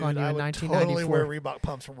dunk Dude, on you I in would 1994. totally wear Reebok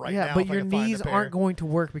pumps right yeah, now. but if I your could find a knees pair. aren't going to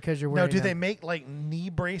work because you're No, wearing do them. they make like knee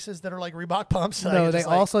braces that are like Reebok pumps? So I No, can they just,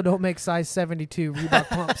 like- also don't make size 72 Reebok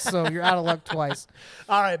pumps, so you're out of luck twice.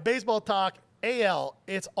 All right, baseball talk. AL,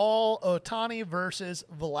 it's all Ohtani versus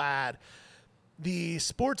Vlad. The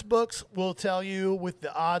sports books will tell you, with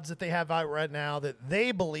the odds that they have out right now, that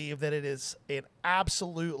they believe that it is an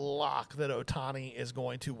absolute lock that Ohtani is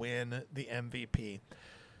going to win the MVP.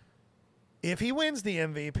 If he wins the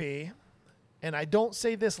MVP, and I don't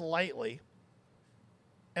say this lightly,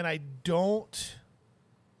 and I don't,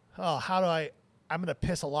 I'm going to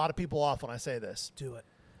piss a lot of people off when I say this. Do it.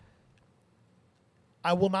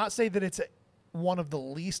 I will not say that it's one of the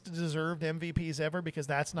least deserved MVPs ever, because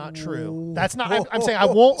that's not true. That's not. I'm saying I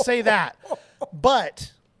won't say that.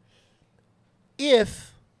 But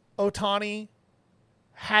if Ohtani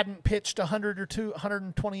hadn't pitched 100 or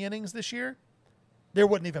 120 innings this year, there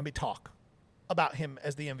wouldn't even be talk about him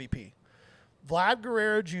as the MVP. Vlad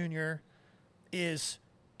Guerrero Jr. is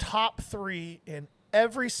top 3 in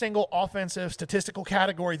every single offensive statistical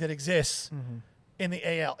category that exists in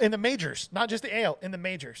the AL, in the majors, not just the AL, in the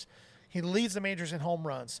majors. He leads the majors in home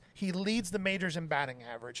runs. He leads the majors in batting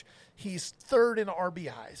average. He's 3rd in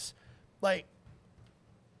RBIs. Like,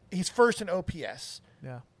 he's 1st in OPS.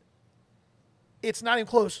 Yeah. It's not even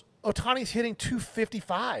close. Ohtani's hitting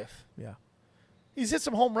 255. Yeah. He's hit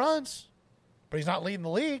some home runs, but he's not leading the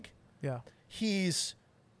league. Yeah. He's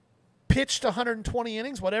pitched 120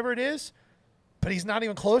 innings, whatever it is, but he's not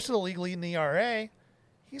even close to the league leading ERA.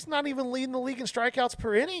 He's not even leading the league in strikeouts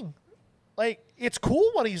per inning. Like, it's cool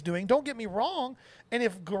what he's doing, don't get me wrong. And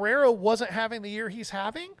if Guerrero wasn't having the year he's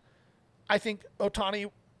having, I think Ohtani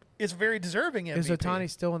is very deserving MVP. Is Ohtani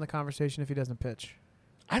still in the conversation if he doesn't pitch?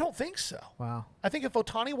 I don't think so. Wow. I think if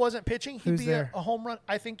Ohtani wasn't pitching, he'd Who's be there? a home run.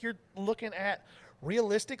 I think you're looking at,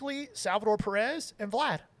 realistically, Salvador Perez and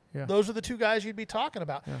Vlad. Yeah. Those are the 2 guys you'd be talking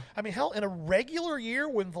about. Yeah. I mean, hell, in a regular year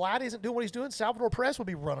when Vlad isn't doing what he's doing, Salvador Perez would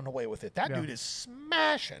be running away with it. That Yeah. dude is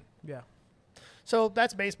smashing. Yeah. So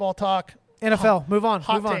that's baseball talk. NFL, move on.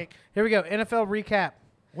 Hot move on. take. Here we go. NFL recap.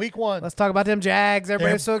 Week 1. Let's talk about them Jags.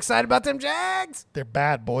 Everybody's so excited about them Jags. They're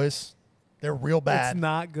bad, boys. They're real bad. It's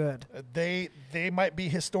not good. They might be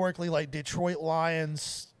historically like Detroit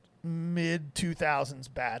Lions mid-2000s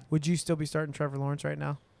bad. Would you still be starting Trevor Lawrence right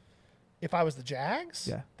now? If I was the Jags,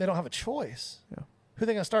 Yeah. they don't have a choice. Yeah. Who are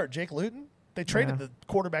they going to start? Jake Luton? They traded Yeah. the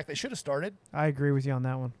quarterback they should have started. I agree with you on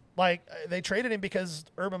that one. Like, they traded him because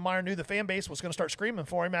Urban Meyer knew the fan base was going to start screaming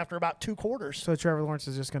for him after about 2 quarters. So Trevor Lawrence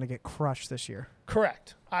is just going to get crushed this year.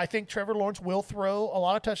 Correct. I think Trevor Lawrence will throw a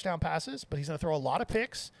lot of touchdown passes, but he's going to throw a lot of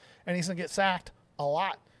picks, and he's going to get sacked a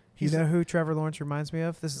lot. You know who Trevor Lawrence reminds me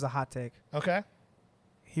of? This is a hot take. Okay.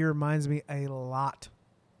 He reminds me a lot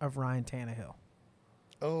of Ryan Tannehill.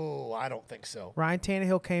 Oh, I don't think so. Ryan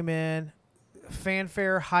Tannehill came in,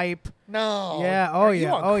 fanfare, hype. No. Yeah. Oh, Are yeah.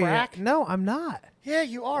 you on Oh, crack? yeah. No, I'm not. Yeah,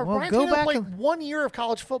 you are. Well, Ryan go Tannehill back played and- 1 year of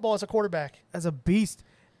college football as a quarterback. As a beast.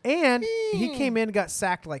 And he came in and got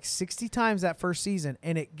sacked like 60 times that first season,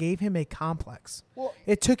 and it gave him a complex. Well-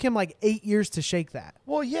 It took him like 8 years to shake that.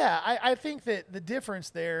 Well, yeah, I think that the difference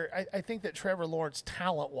there, I think that Trevor Lawrence,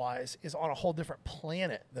 talent-wise, is on a whole different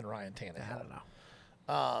planet than Ryan Tannehill. I don't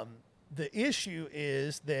know. The issue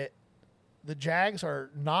is that the Jags are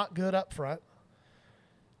not good up front,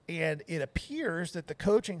 and it appears that the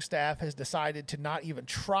coaching staff has decided to not even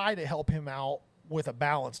try to help him out with a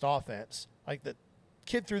balanced offense. Like, the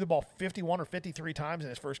kid threw the ball 51 or 53 times in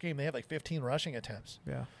his first game. They had like 15 rushing attempts.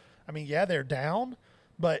 Yeah. I mean, yeah, they're down,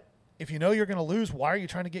 but if you know you're going to lose, why are you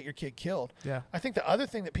trying to get your kid killed? Yeah. I think the other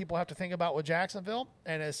thing that people have to think about with Jacksonville,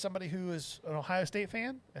 and as somebody who is an Ohio State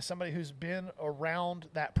fan, as somebody who's been around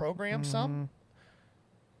that program some,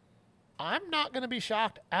 I'm not going to be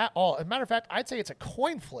shocked at all. As a matter of fact, I'd say it's a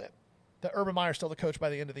coin flip that Urban Meyer's still the coach by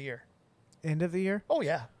the end of the year. End of the year? Oh,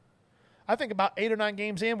 yeah. I think about 8 or 9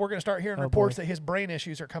 games in, we're going to start hearing reports that his brain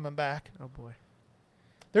issues are coming back. Oh, boy.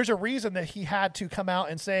 There's a reason that he had to come out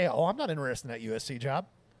and say, I'm not interested in that USC job.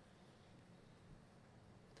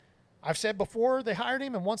 I've said before they hired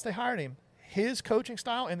him, and once they hired him, his coaching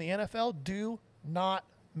style in the NFL do not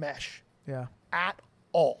mesh Yeah. at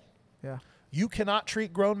all. Yeah. You cannot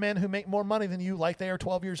treat grown men who make more money than you like they are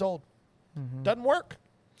 12 years old. Doesn't work.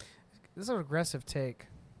 This is an aggressive take.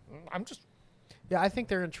 I'm just Yeah, I think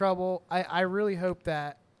they're in trouble. I really hope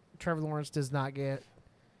that Trevor Lawrence does not get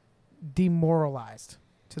demoralized.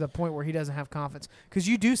 to the point where he doesn't have confidence. Because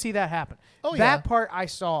you do see that happen. Oh, that part I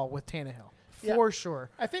saw with Tannehill. Yeah. For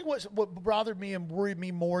sure. I think what bothered me and worried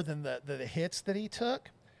me more than the hits that he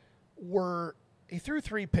took were he threw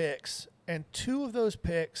 3 picks, and 2 of those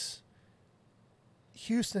picks,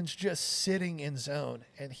 Houston's just sitting in zone,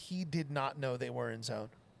 and he did not know they were in zone.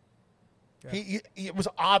 Yeah. It was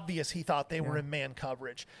obvious he thought they were in man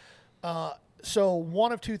coverage. So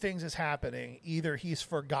one of 2 things is happening. Either he's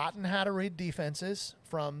forgotten how to read defenses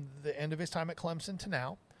from the end of his time at Clemson to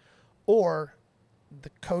now, or the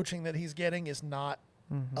coaching that he's getting is not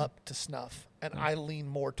up to snuff. And I lean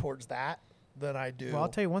more towards that than I do Well, I'll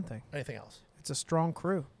tell you one thing. anything else. It's a strong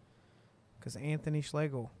crew because Anthony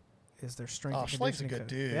Schlegel is their strength and Schlegel's a conditioning good coach.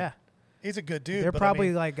 dude. Yeah. He's a good dude. They're but probably I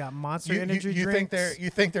mean, like got monster you energy think drinks.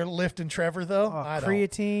 you think they're lifting Trevor though? I don't.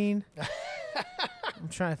 Creatine. I'm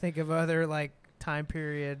trying to think of other like time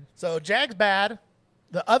period. So Jags bad.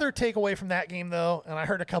 The other takeaway from that game though, and I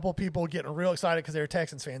heard a couple people getting real excited because they were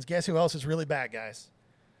Texans fans. Guess who else is really bad, guys?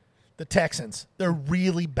 The Texans. They're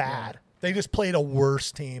really bad. Yeah. They just played a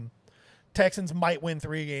worse team. Texans might win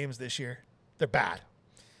 3 games this year. They're bad.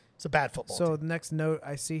 It's a bad football team. So the next note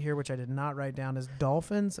I see here, which I did not write down, is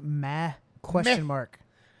Dolphins question mark.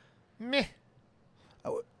 Meh.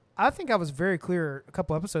 I think I was very clear a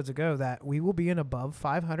couple episodes ago that we will be an above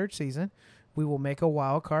 500 season. We will make a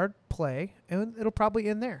wild card play, and it'll probably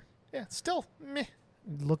end there. Yeah, still meh.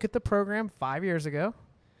 Look at the program 5 years ago.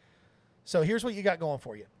 So here's what you got going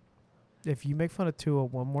for you. If you make fun of Tua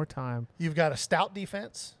one more time. You've got a stout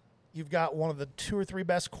defense. You've got one of the 2 or 3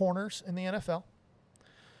 best corners in the NFL.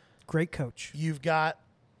 Great coach. You've got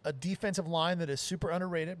a defensive line that is super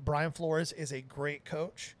underrated. Brian Flores is a great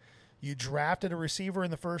coach. You drafted a receiver in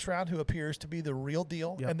the first round who appears to be the real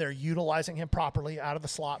deal, and they're utilizing him properly out of the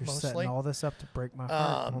slot. You're mostly. setting all this up to break my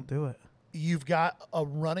heart. Don't do it. You've got a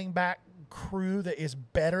running back crew that is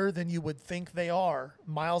better than you would think they are.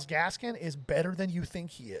 Myles Gaskin is better than you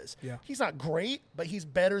think he is. Yeah. He's not great, but he's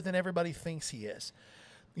better than everybody thinks he is.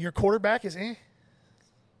 Your quarterback is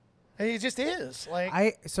He just is.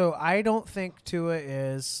 I don't think Tua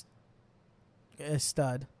is a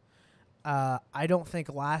stud. I don't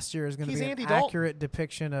think last year is going to be Andy an Dalton. accurate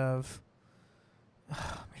depiction of.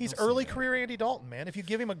 He's early career Andy Dalton, man. If you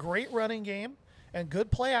give him a great running game and good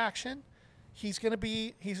play action, he's going to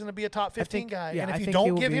be a top 15 guy. Yeah, and I if you think don't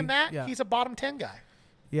he will give be- him that, yeah. he's a bottom 10 guy.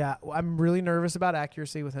 Yeah, I'm really nervous about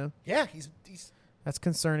accuracy with him. Yeah, he's That's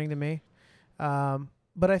concerning to me.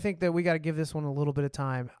 But I think that we got to give this one a little bit of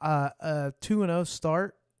time. 2-0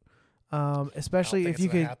 start, especially think if you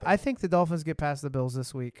it's gonna could. happen. I think the Dolphins get past the Bills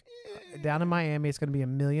this week. Down in Miami, it's going to be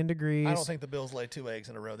 1,000,000 degrees. I don't think the Bills lay 2 eggs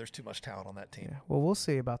in a row. There's too much talent on that team. Yeah, well, we'll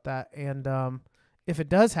see about that. And if it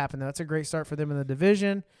does happen, though, that's a great start for them in the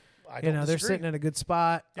division. I don't They're disagree. sitting in a good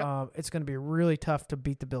spot. Yep. It's going to be really tough to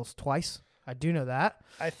beat the Bills twice. I do know that.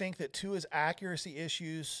 I think that Tua's accuracy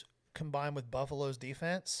issues combined with Buffalo's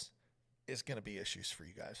defense is going to be issues for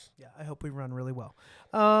you guys. Yeah, I hope we run really well.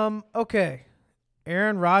 Okay,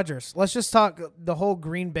 Aaron Rodgers. Let's just talk the whole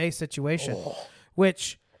Green Bay situation,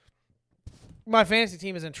 which my fantasy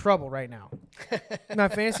team is in trouble right now. My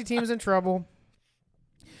fantasy team is in trouble.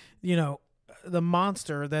 You know, the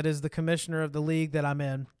monster that is the commissioner of the league that I'm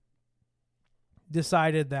in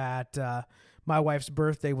decided that my wife's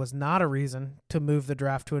birthday was not a reason to move the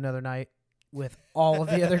draft to another night with all of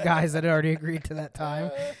the other guys that had already agreed to that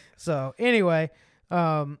time. So anyway,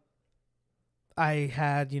 I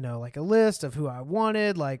had, like a list of who I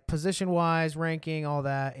wanted, like position-wise, ranking, all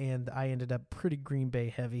that, and I ended up pretty Green Bay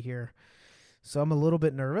heavy here. So I'm a little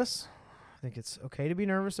bit nervous. I think it's okay to be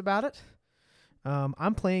nervous about it.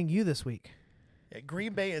 I'm playing you this week. Yeah,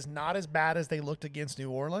 Green Bay is not as bad as they looked against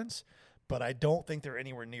New Orleans, but I don't think they're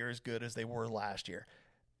anywhere near as good as they were last year.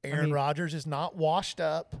 Aaron Rodgers is not washed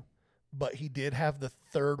up, but he did have the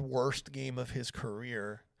 3rd worst game of his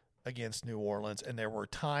career against New Orleans, and there were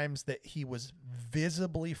times that he was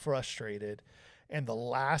visibly frustrated, and the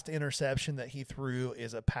last interception that he threw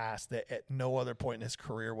is a pass that at no other point in his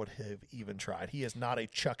career would have even tried. He is not a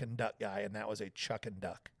chuck and duck guy, and that was a chuck and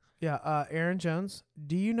duck. Yeah, Aaron Jones.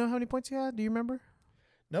 Do you know how many points he had? Do you remember?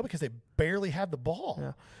 No, because they barely had the ball.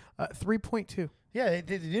 Yeah, 3.2. Yeah, they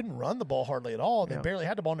didn't run the ball hardly at all. They Yeah. barely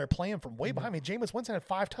had the ball, and they're playing from way behind me. Jameis Winston had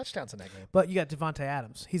 5 touchdowns in that game. But you got Devontae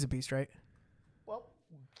Adams. He's a beast, right? Well,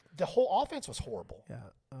 the whole offense was horrible.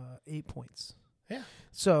 Yeah, 8 points. Yeah.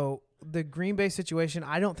 So the Green Bay situation,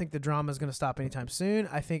 I don't think the drama is going to stop anytime soon.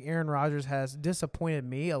 I think Aaron Rodgers has disappointed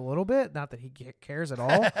me a little bit. Not that he cares at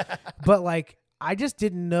all, but I just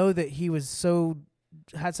didn't know that he was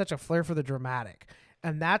had such a flair for the dramatic.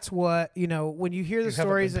 And that's what, when you hear the You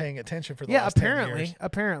stories. haven't been paying attention for the last 10 years.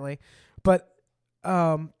 apparently. But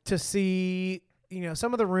to see,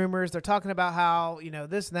 some of the rumors. They're talking about how,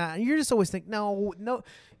 this and that. And you just always think, no.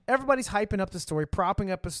 Everybody's hyping up the story, propping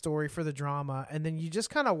up a story for the drama. And then you just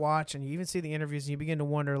kind of watch and you even see the interviews and you begin to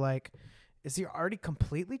wonder, like, is he already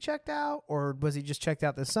completely checked out? Or was he just checked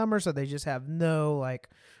out this summer so they just have no, like,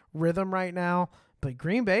 rhythm right now? But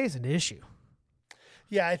Green Bay is an issue.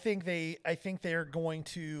 Yeah, I think they're going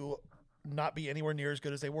to not be anywhere near as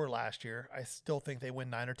good as they were last year. I still think they win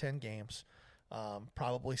 9 or 10 games,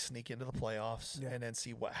 probably sneak into the playoffs and then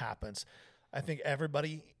see what happens. I think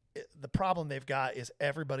the problem they've got is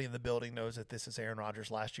everybody in the building knows that this is Aaron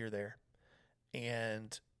Rodgers' last year there.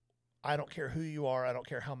 And I don't care who you are. I don't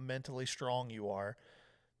care how mentally strong you are.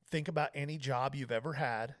 Think about any job you've ever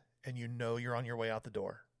had and you're on your way out the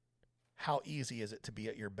door. How easy is it to be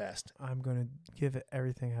at your best? I'm going to give it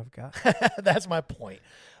everything I've got. That's my point.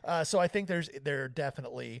 So I think there are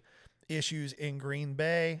definitely issues in Green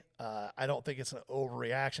Bay. I don't think it's an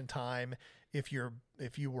overreaction time. If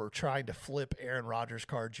you were trying to flip Aaron Rodgers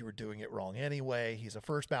cards, you were doing it wrong anyway. He's a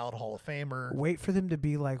first ballot Hall of Famer. Wait for them to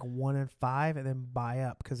be like 1-5 and then buy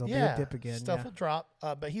up because they'll do a dip again. Stuff will drop.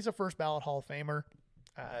 But he's a first ballot Hall of Famer.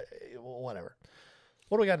 Whatever.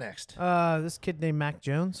 What do we got next? This kid named Mac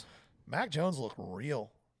Jones. Mac Jones looked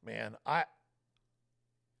real, man. I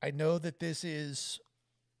know that this is,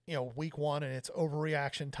 week 1 and it's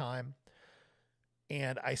overreaction time.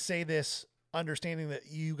 And I say this understanding that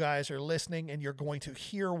you guys are listening and you're going to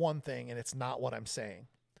hear one thing and it's not what I'm saying.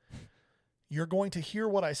 You're going to hear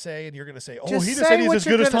what I say and you're going to say, he just said he's as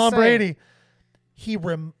good as Tom Brady.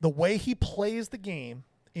 The way he plays the game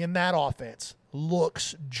in that offense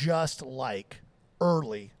looks just like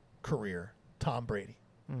early career Tom Brady.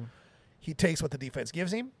 He takes what the defense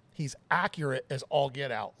gives him. He's accurate as all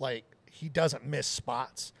get out. Like, he doesn't miss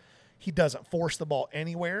spots. He doesn't force the ball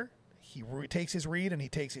anywhere. He takes his read and he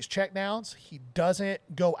takes his check downs. He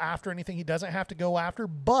doesn't go after anything he doesn't have to go after.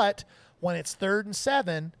 But when it's 3rd and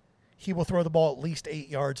 7, he will throw the ball at least 8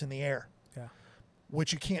 yards in the air. Yeah,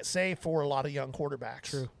 which you can't say for a lot of young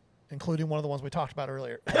quarterbacks. True. Including one of the ones we talked about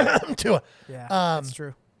earlier. Tua. Yeah, that's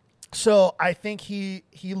true. So I think he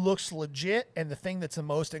looks legit, and the thing that's the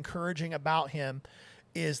most encouraging about him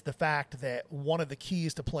is the fact that one of the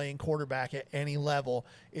keys to playing quarterback at any level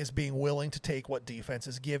is being willing to take what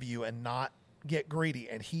defenses give you and not get greedy.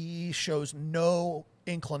 And he shows no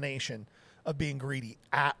inclination of being greedy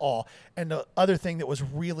at all. And the other thing that was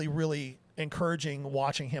really, really encouraging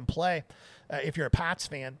watching him play, if you're a Pats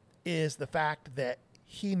fan, is the fact that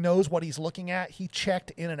he knows what he's looking at. He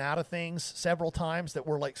checked in and out of things several times that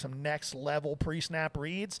were like some next level pre-snap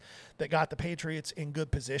reads that got the Patriots in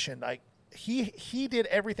good position. Like he did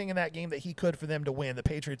everything in that game that he could for them to win. The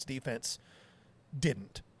Patriots defense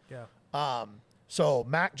didn't. Yeah. So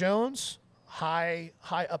Mac Jones, high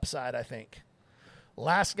upside, I think.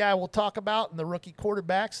 Last guy we'll talk about in the rookie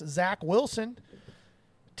quarterbacks, Zach Wilson.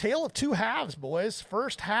 Tale of two halves, boys.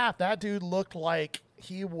 First half, that dude looked like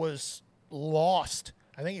he was lost.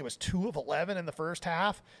 I think he was 2 of 11 in the first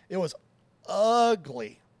half. It was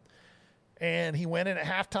ugly. And he went in at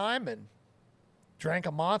halftime and drank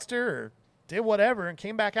a Monster or did whatever and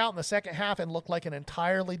came back out in the second half and looked like an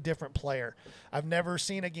entirely different player. I've never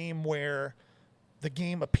seen a game where the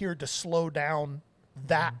game appeared to slow down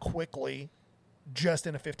that quickly just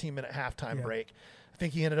in a 15-minute halftime break. I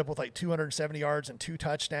think he ended up with like 270 yards and 2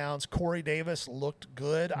 touchdowns. Corey Davis looked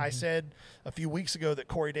good. I said a few weeks ago that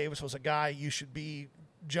Corey Davis was a guy you should be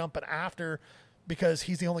jumping after because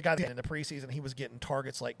he's the only guy that in the preseason he was getting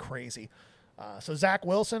targets like crazy. So Zach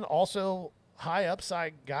Wilson, also high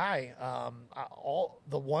upside guy.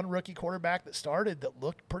 The one rookie quarterback that started that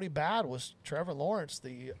looked pretty bad was Trevor Lawrence.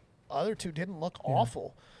 The other two didn't look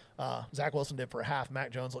awful. Zach Wilson did for a half.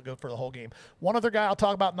 Mac Jones looked good for the whole game. One other guy I'll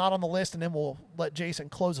talk about, not on the list, and then we'll let Jason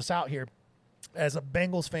close us out here. As a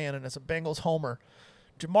Bengals fan and as a Bengals homer,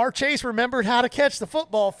 Jamar Chase remembered how to catch the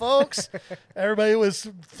football, folks. Everybody was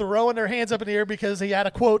throwing their hands up in the air because he had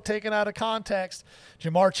a quote taken out of context.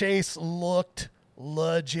 Jamar Chase looked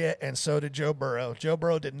legit, and so did Joe Burrow. Joe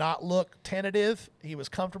Burrow did not look tentative. He was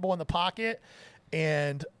comfortable in the pocket.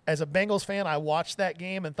 And as a Bengals fan, I watched that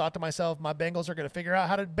game and thought to myself, my Bengals are going to figure out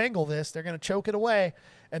how to Bengal this. They're going to choke it away.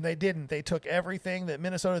 And they didn't. They took everything that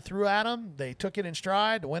Minnesota threw at them. They took it in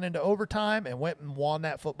stride, went into overtime, and went and won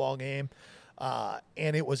that football game.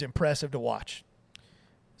 And it was impressive to watch.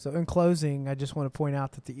 So in closing, I just want to point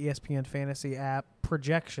out that the ESPN Fantasy app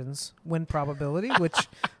projections, win probability, which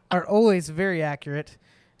are always very accurate,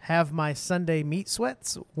 have my Sunday meat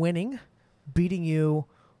sweats winning, beating you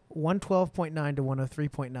 112.9 to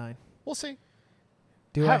 103.9. We'll see.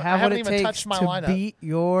 Do I have what it takes to lineup. beat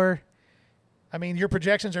your I mean, your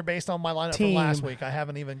projections are based on my lineup Team. from last week. I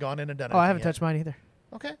haven't even gone in and done it. Oh, I haven't touched mine either.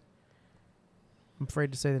 Okay. I'm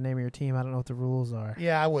afraid to say the name of your team. I don't know what the rules are.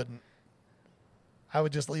 Yeah, I wouldn't. I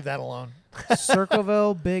would just leave that alone.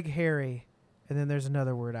 Circleville, Big Harry, and then there's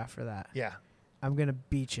another word after that. Yeah. I'm going to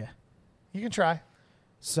beat you. You can try.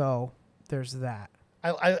 So there's that.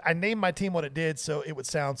 I named my team what it did, so it would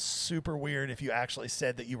sound super weird if you actually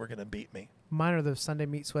said that you were going to beat me. Mine are those Sunday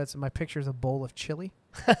meat sweats, and my picture is a bowl of chili,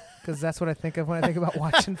 because that's what I think of when I think about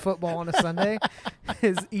watching football on a Sunday,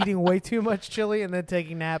 is eating way too much chili and then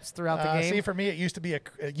taking naps throughout the game. See, for me, it used to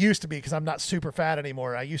be because I'm not super fat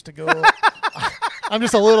anymore. I used to go. I'm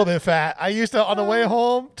just a little bit fat. I used to, on the way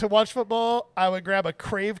home to watch football, I would grab a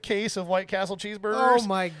Crave case of White Castle cheeseburgers. Oh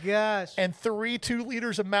my gosh! And 2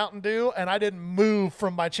 liters of Mountain Dew, and I didn't move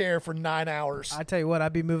from my chair for 9 hours. I tell you what,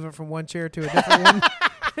 I'd be moving from one chair to a different one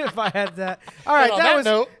if I had that. All right,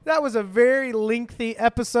 that was a very lengthy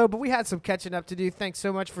episode, but we had some catching up to do. Thanks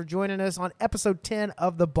so much for joining us on episode 10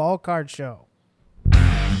 of the Ball Card Show.